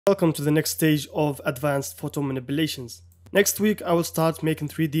Welcome to the next stage of advanced photo manipulations. Next week I will start making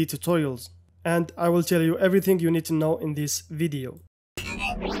 3D tutorials and I will tell you everything you need to know in this video.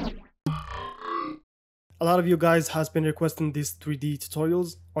 A lot of you guys has been requesting these 3D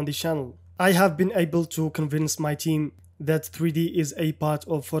tutorials on the channel. I have been able to convince my team that 3D is a part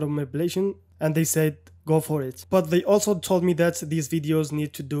of photo manipulation and they said go for it. But they also told me that these videos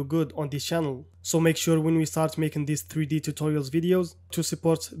need to do good on this channel. So make sure when we start making these 3D tutorials videos to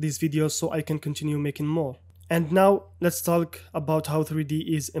support these videos so I can continue making more. And now let's talk about how 3D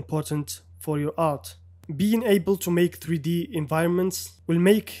is important for your art. Being able to make 3D environments will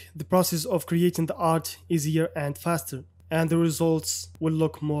make the process of creating the art easier and faster, and the results will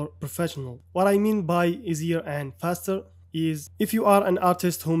look more professional. What I mean by easier and faster is if you are an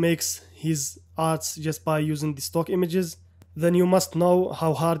artist who makes his arts just by using the stock images, then you must know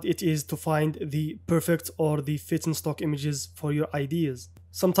how hard it is to find the perfect or the fitting stock images for your ideas.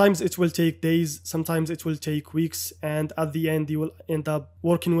 Sometimes it will take days, sometimes it will take weeks, and at the end you will end up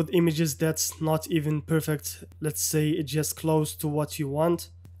working with images that's not even perfect. Let's say it's just close to what you want.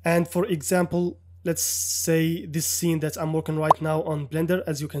 And for example, let's say this scene that I'm working right now on Blender,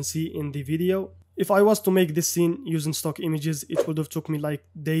 as you can see in the video. If I was to make this scene using stock images, it would have took me like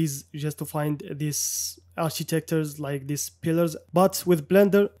days just to find these architectures, like these pillars. But with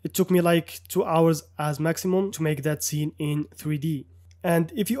Blender, it took me like 2 hours as maximum to make that scene in 3D.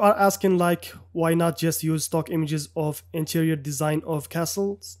 And if you are asking like, why not just use stock images of interior design of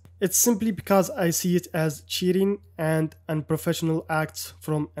castles? It's simply because I see it as cheating and unprofessional act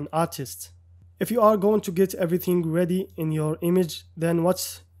from an artist. If you are going to get everything ready in your image, then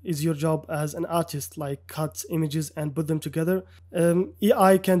what is your job as an artist? Like cut images and put them together.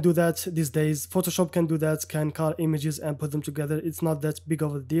 AI can do that these days. Photoshop can do that, can cut images and put them together. It's not that big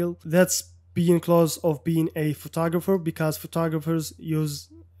of a deal. That's being close of being a photographer, because photographers use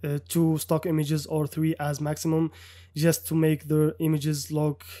 2 stock images or 3 as maximum just to make their images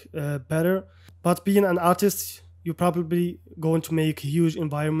look better. But being an artist, you're probably going to make huge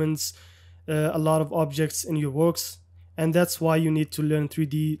environments, a lot of objects in your works, and that's why you need to learn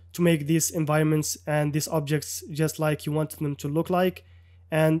 3D to make these environments and these objects just like you want them to look like,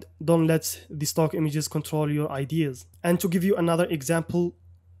 and don't let the stock images control your ideas. And to give you another example,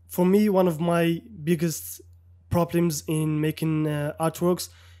 for me, one of my biggest problems in making artworks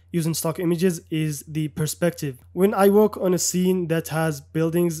using stock images is the perspective. When I work on a scene that has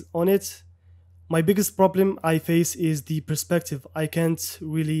buildings on it, my biggest problem I face is the perspective. I can't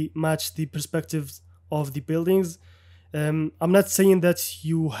really match the perspectives of the buildings. I'm not saying that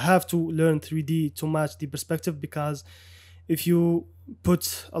you have to learn 3D to match the perspective, because if you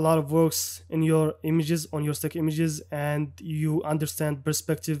put a lot of works in your images, on your stock images, and you understand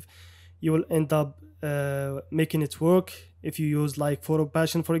perspective, you will end up making it work if you use like photo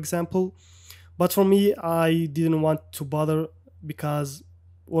passion, for example. But for me, I didn't want to bother because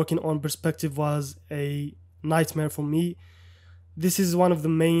working on perspective was a nightmare for me. This is one of the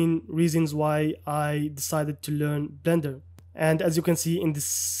main reasons why I decided to learn Blender. And as you can see in this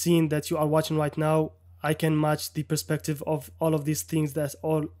scene that you are watching right now, I can match the perspective of all of these things, that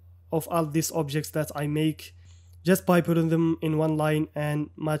all these objects that I make, just by putting them in one line and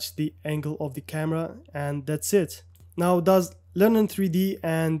match the angle of the camera, and that's it. Now, does learning 3D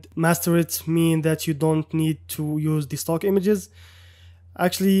and master it mean that you don't need to use the stock images?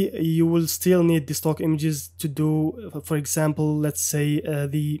 Actually, you will still need the stock images to do, for example, let's say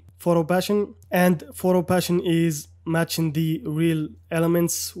the photo passion. And photo passion is matching the real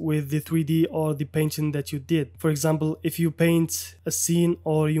elements with the 3D or the painting that you did. For example, if you paint a scene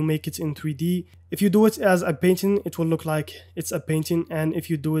or you make it in 3D, if you do it as a painting, it will look like it's a painting, and if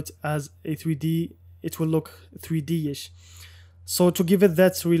you do it as a 3D, it will look 3D-ish. So to give it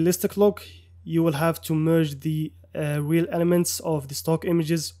that realistic look, you will have to merge the real elements of the stock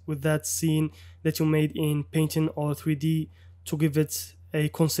images with that scene that you made in painting or 3D to give it a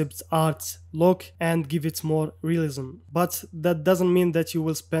concept art look and give it more realism. But that doesn't mean that you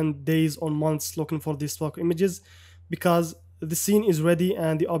will spend days or months looking for these stock images, because the scene is ready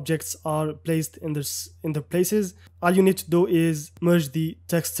and the objects are placed in their places. All you need to do is merge the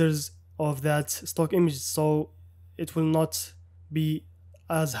textures of that stock image, so it will not be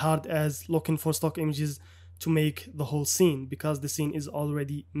as hard as looking for stock images to make the whole scene, because the scene is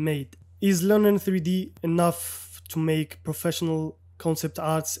already made. Is learning 3D enough to make professional concept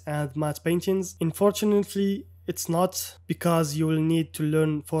arts and matte paintings? Unfortunately, it's not, because you will need to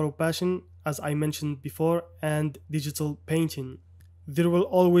learn photo passion, as I mentioned before, and digital painting. There will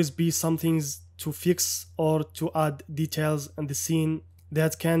always be some things to fix or to add details in the scene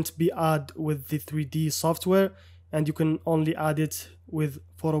that can't be added with the 3D software, and you can only add it with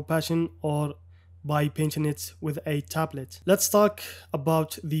Photo Passion or by painting it with a tablet. Let's talk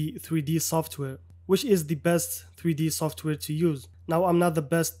about the 3D software. Which is the best 3D software to use? Now, I'm not the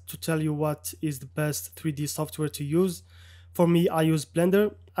best to tell you what is the best 3D software to use. For me, I use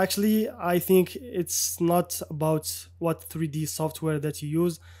Blender. Actually, I think it's not about what 3D software that you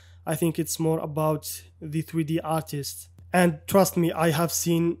use. I think it's more about the 3D artist. And trust me, I have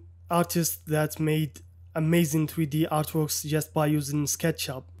seen artists that made amazing 3D artworks just by using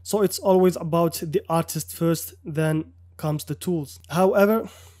SketchUp. So it's always about the artist first, then comes the tools. However,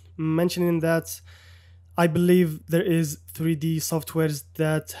 mentioning that, I believe there is 3D softwares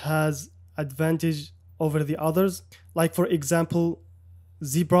that has advantage over the others. Like for example,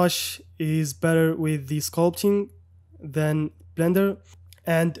 ZBrush is better with the sculpting than Blender,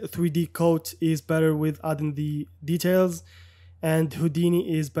 and 3D Coat is better with adding the details, and Houdini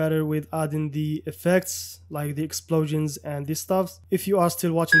is better with adding the effects like the explosions and this stuff. If you are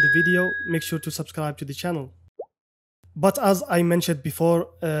still watching the video, make sure to subscribe to the channel. But as I mentioned before,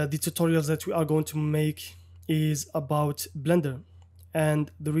 the tutorials that we are going to make is about Blender. And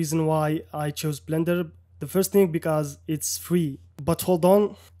the reason why I chose Blender, the first thing, because it's free. But hold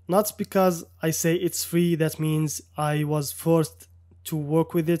on, not because I say it's free, that means I was forced to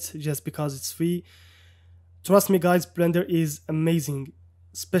work with it just because it's free. Trust me guys, Blender is amazing,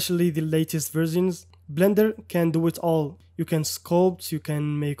 especially the latest versions. Blender can do it all. You can sculpt, you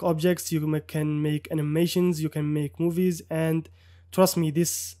can make objects, you can make animations, you can make movies, and trust me,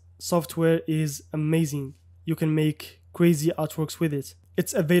 this software is amazing. You can make crazy artworks with it.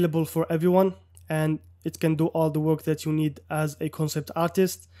 It's available for everyone, and it can do all the work that you need as a concept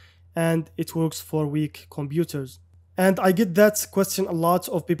artist, and it works for weak computers. And I get that question a lot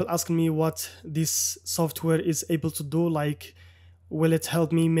of people asking me what this software is able to do, like will it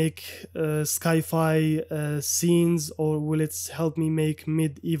help me make sci-fi scenes, or will it help me make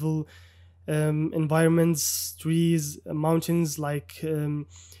medieval environments, trees, mountains, like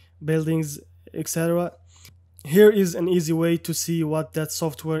buildings, etc. Here is an easy way to see what that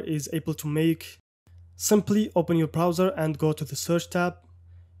software is able to make. Simply open your browser and go to the search tab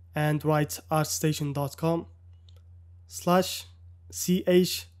and write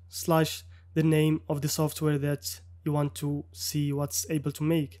artstation.com/ch/the name of the software that you want to see what's able to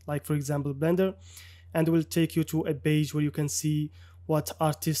make, like for example Blender, and it will take you to a page where you can see what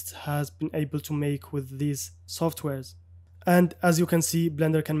artist has been able to make with these softwares. And as you can see,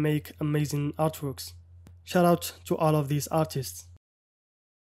 Blender can make amazing artworks. Shout out to all of these artists.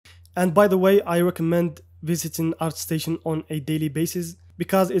 And by the way, I recommend visiting ArtStation on a daily basis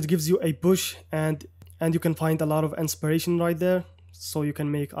because it gives you a push, and you can find a lot of inspiration right there, so you can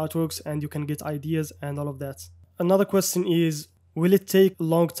make artworks and you can get ideas and all of that. Another question is, will it take a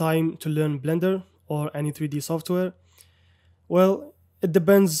long time to learn Blender or any 3D software? Well, it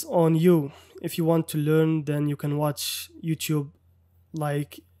depends on you. If you want to learn, then you can watch YouTube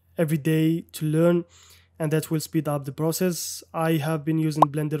like every day to learn, and that will speed up the process. I have been using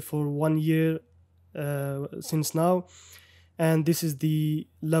Blender for 1 year since now, and this is the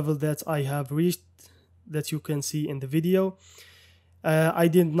level that I have reached that you can see in the video. I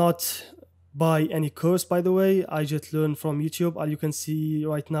did not buy any course, by the way. I just learned from YouTube. All you can see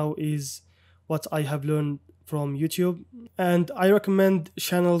right now is what I have learned from YouTube. And I recommend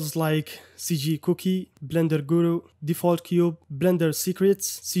channels like CG Cookie, Blender Guru, Default Cube, Blender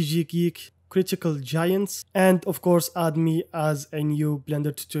Secrets, CG Geek, Critical Giants, and of course add me as a new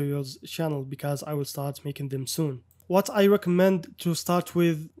Blender tutorials channel because I will start making them soon. What I recommend to start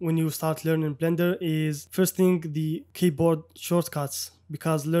with when you start learning Blender is, first thing, the keyboard shortcuts,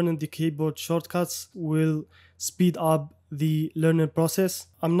 because learning the keyboard shortcuts will speed up the learning process.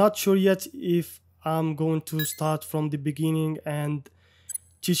 I'm not sure yet if I'm going to start from the beginning and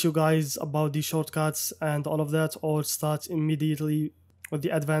teach you guys about the shortcuts and all of that, or start immediately with the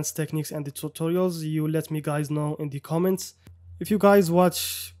advanced techniques and the tutorials. You let me guys know in the comments. If you guys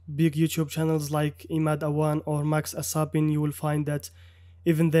watch big YouTube channels like Imad Awan or Max Asapin, you will find that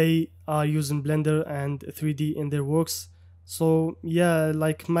even they are using Blender and 3D in their works. So yeah,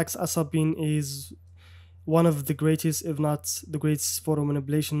 like Max Asapin is one of the greatest, if not the greatest photo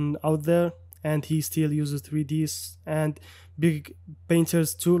manipulation out there, and he still uses 3Ds. And big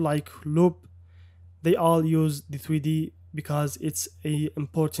painters too, like Loop, they all use the 3D because it's a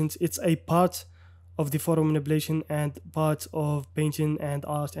part of the photo manipulation and part of painting and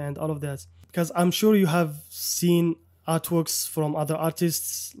art and all of that. Because I'm sure you have seen artworks from other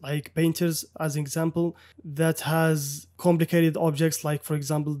artists, like painters as an example, that has complicated objects, like for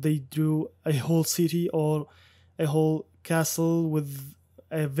example they drew a whole city or a whole castle with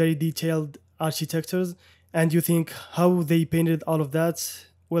a very detailed architectures, And you think how they painted all of that?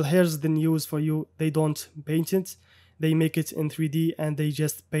 Well, here's the news for you. They don't paint it. They make it in 3D and they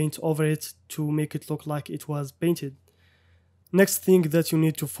just paint over it to make it look like it was painted. Next thing that you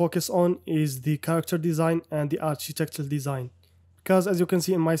need to focus on is the character design and the architectural design. Because as you can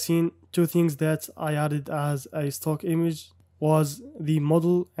see in my scene, two things that I added as a stock image was the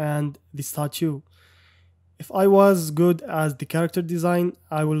model and the statue. If I was good as the character design,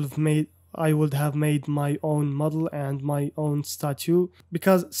 I would have made my own model and my own statue.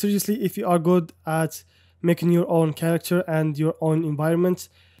 Because seriously, if you are good at making your own character and your own environment,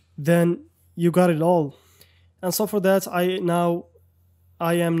 then you got it all. And so for that, I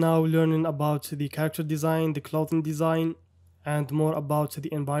am now learning about the character design, the clothing design, and more about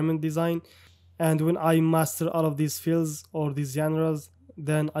the environment design. And when I master all of these fields or these genres,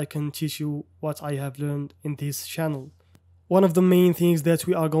 then I can teach you what I have learned in this channel. One of the main things that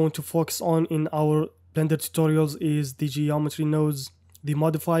we are going to focus on in our Blender tutorials is the geometry nodes, the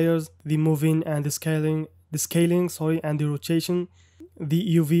modifiers, the moving and the scaling, and the rotation,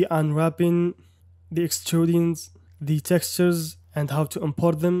 the UV unwrapping, the extrudings, the textures and how to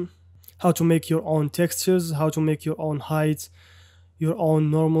import them, how to make your own textures, how to make your own heights, your own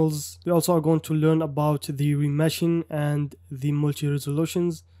normals. We also are going to learn about the remeshing and the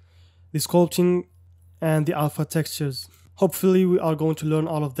multi-resolutions, the sculpting and the alpha textures. Hopefully we are going to learn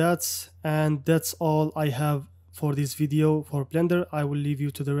all of that, and that's all I have for this video for Blender. I will leave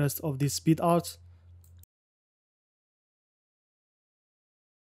you to the rest of this speed art.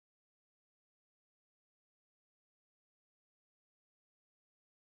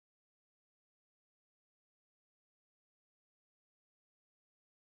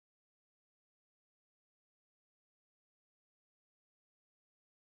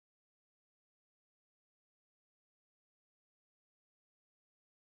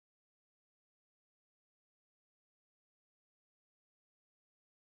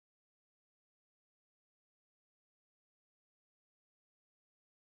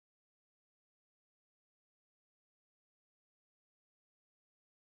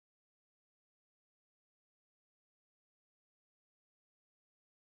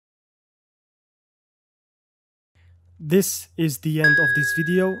 This is the end of this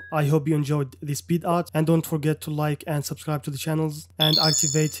video. I hope you enjoyed this speed art, and don't forget to like and subscribe to the channels and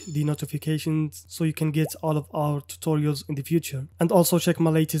activate the notifications so you can get all of our tutorials in the future. And also check my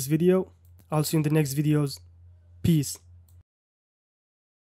latest video. I'll see you in the next videos. Peace.